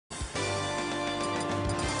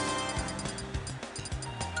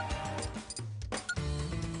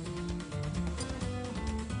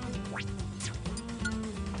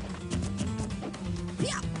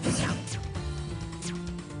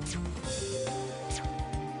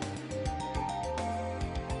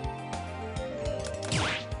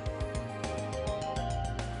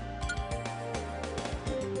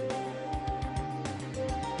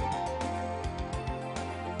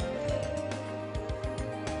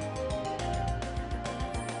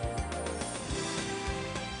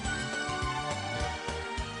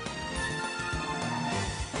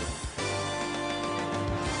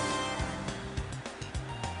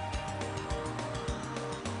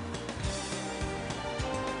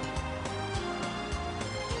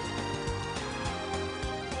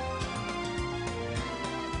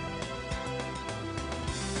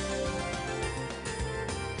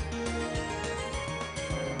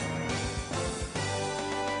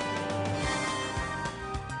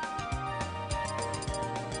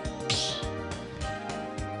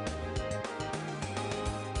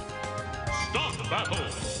battle.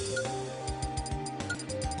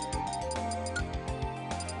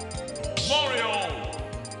 Mario,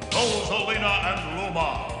 Rosalina and Luma.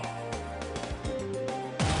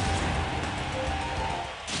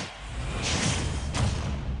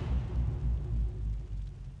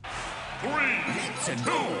 Three,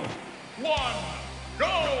 two, one,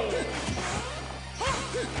 go!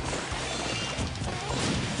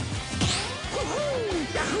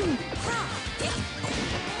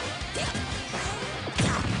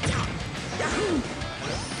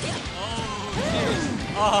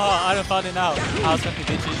 Oh, I done found it now. I was fucking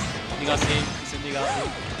bitches. You got saved. You said you got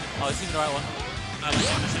saved. Oh, it's even the right one.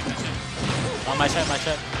 My check.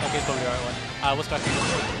 Okay, it's probably the right one. What's back here?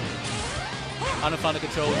 I done found the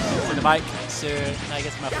controls to the mic, so I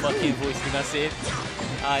guess my fucking voice, you got saved.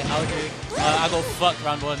 Alright, how do I got fucked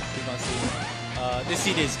round one, you got saved. This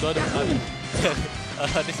seed is good. I mean,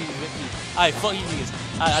 this seed is with me. Alright, fuck you niggas.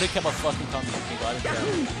 I don't care about fucking comedy, okay, but I don't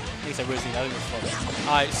care. It's a roasting, I don't give a fuck.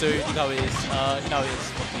 Alright, so you know it is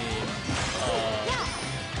fucking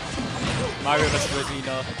Mario vs.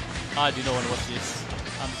 Rosalina. I do not want to watch this.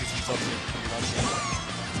 I'm just toxic.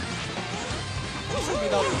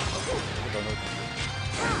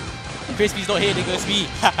 Crispy's not here, nigga, it's me.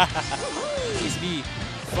 It's me.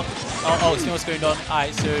 Fuck. Oh, see what's going on.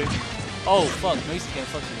 Alright, so. Oh, fuck, Mogsey can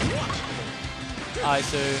fuck me. Alright,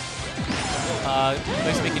 so.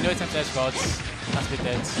 Mogsey making no attempt to edge guards. That's a bit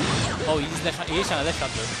dead. Oh, he is trying to left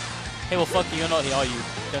shot though. Hey, well, fuck you, you're not here, are you?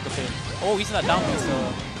 Don't complain. Oh, he's in that down piece,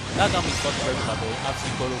 that down piece fucking broken, by the way.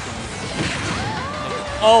 Absolutely golo for me.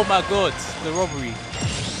 Oh my god, the robbery.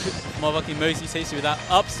 Motherfucking Mogsey takes you with that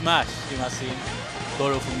up smash. You know what I'm saying?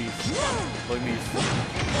 Golo for me. Boy, move.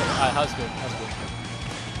 Alright, how's good? How's good?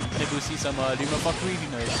 Maybe we'll see some Luma fuckery,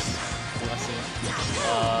 who knows? You know what I'm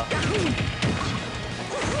saying?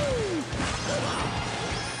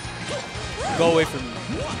 Go away from me.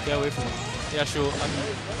 Get away from me. Yeah, sure.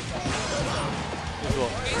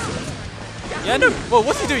 Yeah, no. Whoa,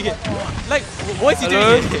 what's he doing here? Like, what is he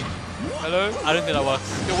doing here? Hello? I don't think that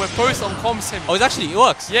works. Yo, we're both on comms sim. Oh, it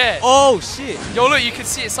works? Yeah. Oh, shit. Yo, look, you can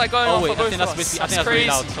see it's like going on wait, for both I of think us. I think that's really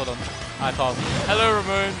loud. Hold on. I can't. Hello,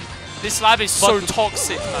 Ramon. This lab is so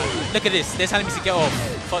toxic, man. Look at this. They're telling me to get off.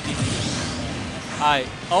 Fuck these people. Alright.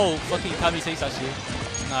 Oh, fucking Kami takes actually.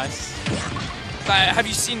 Nice. Like, have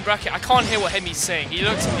you seen Bracket? I can't hear what Hemi's saying. He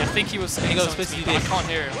looks at me. I think he was saying something to me, but I can't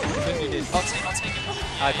hear him. I'll take it.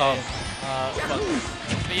 Yeah, I can't. Fuck.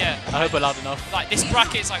 But yeah. I hope we're loud enough. Like, this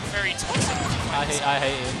bracket is like very toxic. I hate it.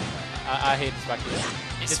 I hate this bracket.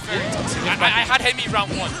 It's very toxic. I had Hemi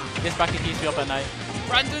round 1. This bracket keeps me up at night.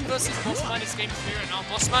 Brandon versus Bossman is game 3 right now.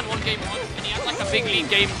 Bossman won game 1 and he had like a big lead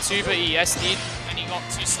game 2, but he SD'd and he got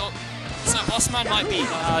 2 stock. So Bossman might be.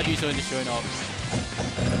 How do you join the showing up?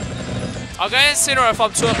 I'll go against Sinner if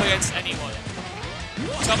I'm 2 up against anyone.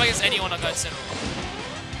 2 up against anyone, I'll go against Sinner.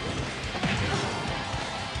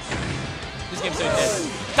 This game's so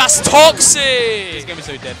dead. That's toxic! This game is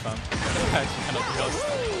so dead, fam. I cannot be lost.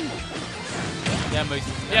 Yeah,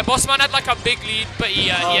 Mogsey. Yeah, Bossman had like a big lead, but he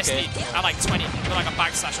SD'd at like 20 with like a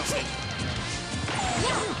backslash off stage.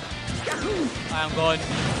 I am gone,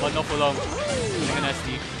 but not for long. I'm gonna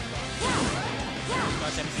SD.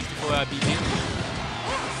 Got 764 BB.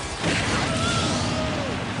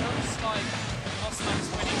 Looks like Bossman's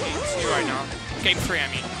winning game 2 right now. Game 3, I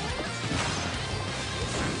mean.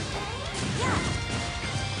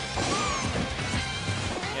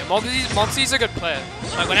 Yeah, Mogsey's a good player.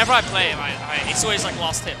 Like whenever I play him, it's always like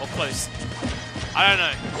last hit or close. I don't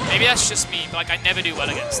know. Maybe that's just me, but like I never do well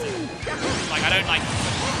against him. Like I don't like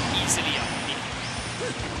easily beat him.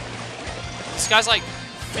 This guy's like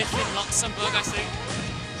 5th in Luxembourg, I think.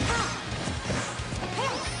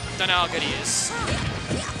 Don't know how good he is.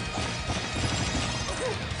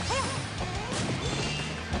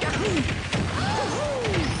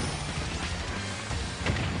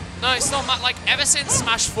 No, it's not like ever since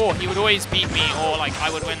Smash 4, he would always beat me, or like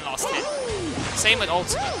I would win last hit. Same with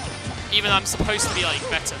Ultimate. Even though I'm supposed to be like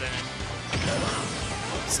better than him.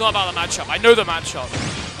 It's not about the matchup. I know the matchup.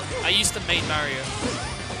 I used to main Mario.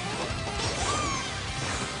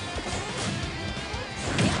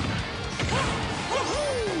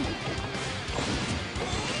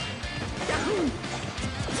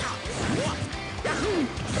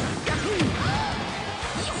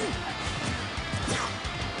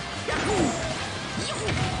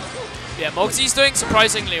 Yeah, Mogsey's doing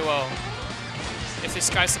surprisingly well. If this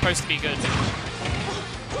guy's supposed to be good.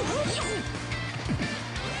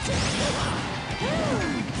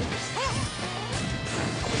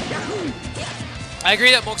 I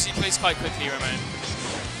agree that Mogsey plays quite quickly, Roman.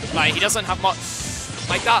 Like, he doesn't have much...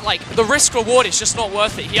 Like that, like the risk reward is just not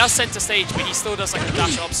worth it. He has center stage, but he still does like a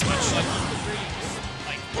dash up smash. Like really just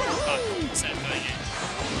like instead of going in.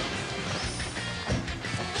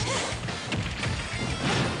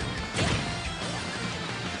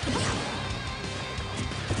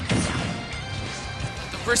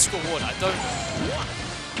 The risk reward, I don't know.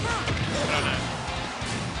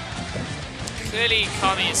 Clearly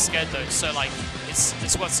Kami is scared though, so like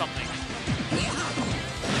it's worth something.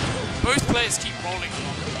 Both players keep rolling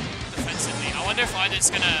along defensively. I wonder if either's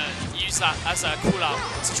gonna use that as a cooldown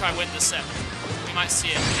to try and win the set. We might see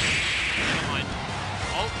it. Never mind.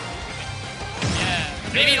 Oh, yeah.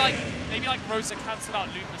 Maybe like Rosa cancel out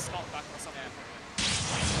Luna's stock back or something.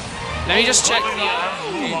 Let me just check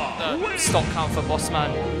the stock count for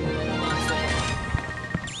Bossman.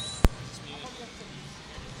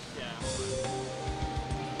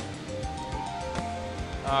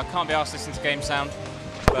 Can't be asked to listen to game sound,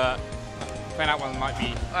 but playing that one might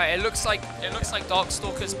be. Alright, it looks like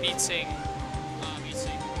Darkstalker's beating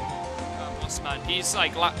Bossman. He's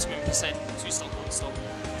like lap 2%, 2 stock, 1 stock.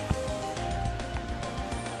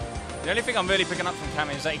 The only thing I'm really picking up from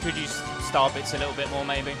Kami is that he could use star bits a little bit more,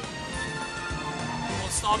 maybe. Well,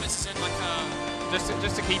 star bits is in like a.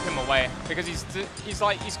 Just to keep him away, because he's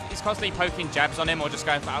constantly poking jabs on him or just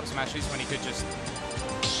going for up smashes when he could just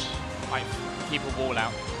like keep a wall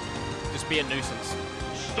out, just be a nuisance.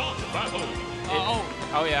 Start battle.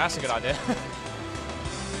 Oh yeah, that's a good idea.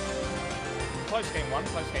 Close game one.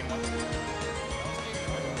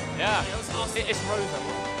 Yeah, it's Rosa.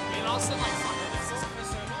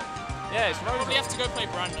 Yeah, it's Rosa. Probably have to go play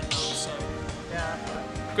Brandon now, so. Yeah.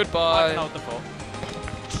 Goodbye. I can hold the fort.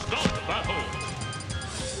 Start battle.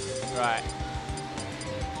 Right.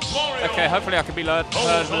 Mario. Okay, hopefully I can be heard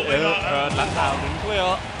loud and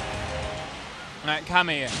clear. Right,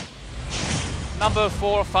 Kami. Number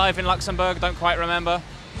 4 or 5 in Luxembourg, don't quite remember.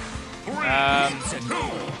 3, 2,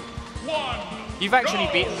 1. You've actually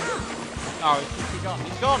beaten. Oh, he's gone.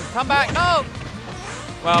 He's gone. Come back. No!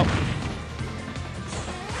 Well,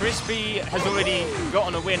 Crispy has already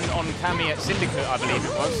gotten a win on Kami at Syndicate, I believe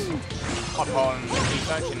it was, upon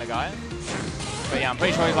researching the guy. But yeah, I'm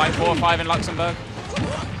pretty sure he's like 4 or 5 in Luxembourg.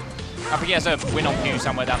 I think he has a win on Q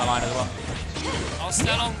somewhere down the line as well. I'll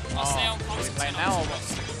stay on Playing now or what?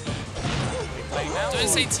 Playing now? Don't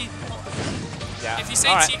say T. Yeah. If you say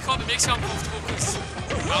Teapot, it makes you uncomfortable because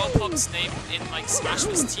Malpop's name in like Smash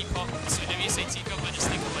was Teapot. So whenever you say Teapot, I just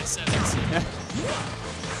think of myself.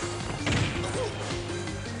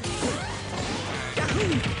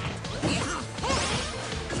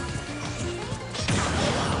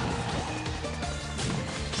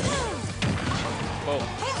 Cool.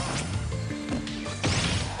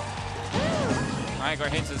 I go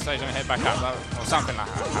into the stage and head back up, or something like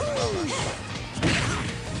that happened.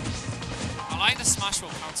 I like the Smash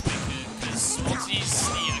Roll counter because Mogsey's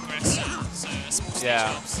the aggressor, so a small stage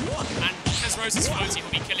helps. And because Rosa's floating,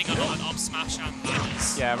 will be killing a lot of up smash and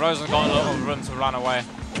ladders. Yeah, Rosa's got a lot of room to run away.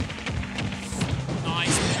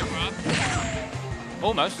 Nice grab.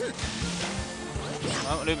 Almost.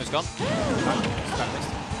 Oh, Luma's gone.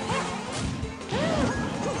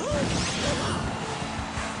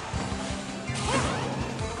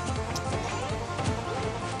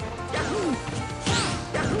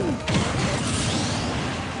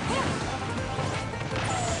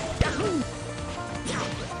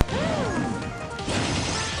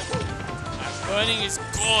 Burning is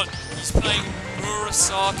gone. He's playing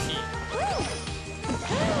Murasaki.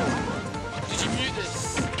 Did you mute this?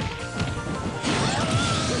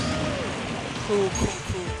 Cool.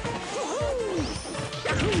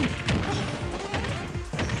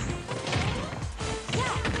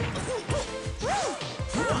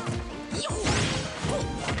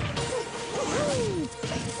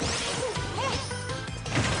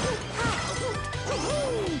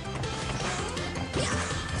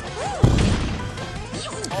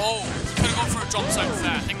 Oh, he could have gone for a drop zone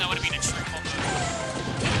there. I think that would have been a true combo.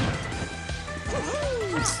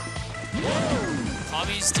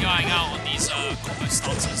 Kami's DIing out on these combo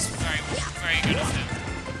stances. Very good of him.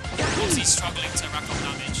 Mogsey's struggling to rack up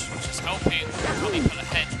damage, which is helping Kami pull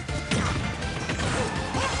ahead.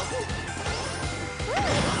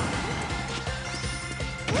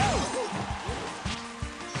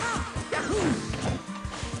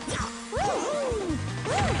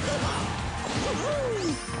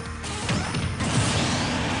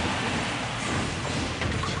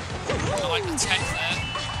 I like the tech there.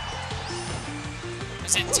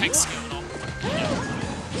 Is it tech skill or not? Yeah.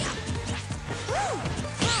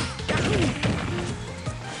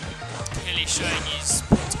 Clearly showing his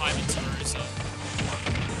time into Rosa.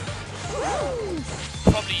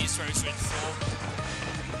 Probably use Rosa in 4.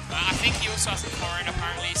 think he also has a Corrin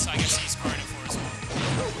apparently, so I guess he's Corrin at 4 as well.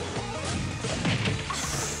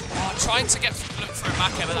 Oh, trying to look for a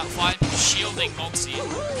back air, but that fine shielding Mogsey.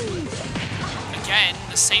 Again,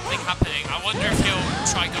 the same thing happening. I wonder if he'll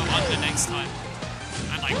try go under next time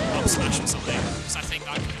and like up smash or something, because I think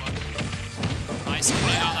that could work. Nice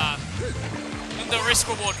pulling out that. And the risk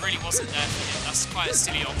reward really wasn't there for him. That's quite a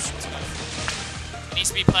silly option to go for. He needs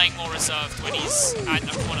to be playing more reserved when he's at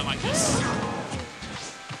a corner like this.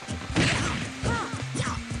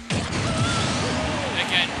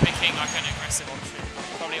 Again, picking like an aggressive option.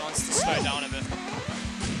 Probably wants to slow down a bit.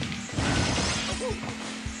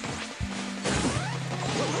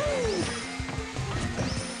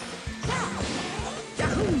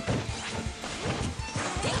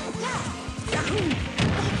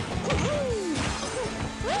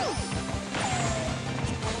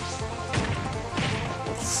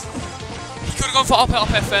 He could have gone for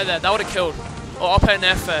up air fair there. That would have killed. Or up air and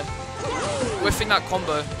air fair. Whiffing that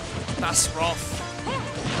combo. That's rough.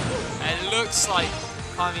 And it looks like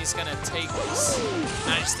Kami's gonna take this.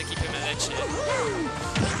 Managed to keep him at edge here.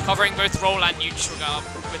 Covering both roll and neutral guard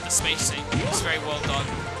with the spacing. It's very well done.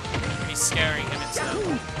 He's scaring him into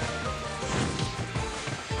that.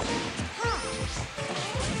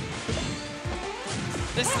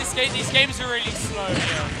 These games are really slow.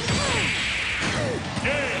 Yeah.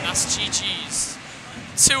 And that's GG's.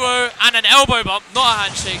 2-0 and an elbow bump, not a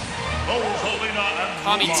handshake.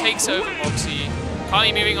 Kami takes over Mogsey.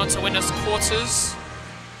 Kami moving on to winners quarters.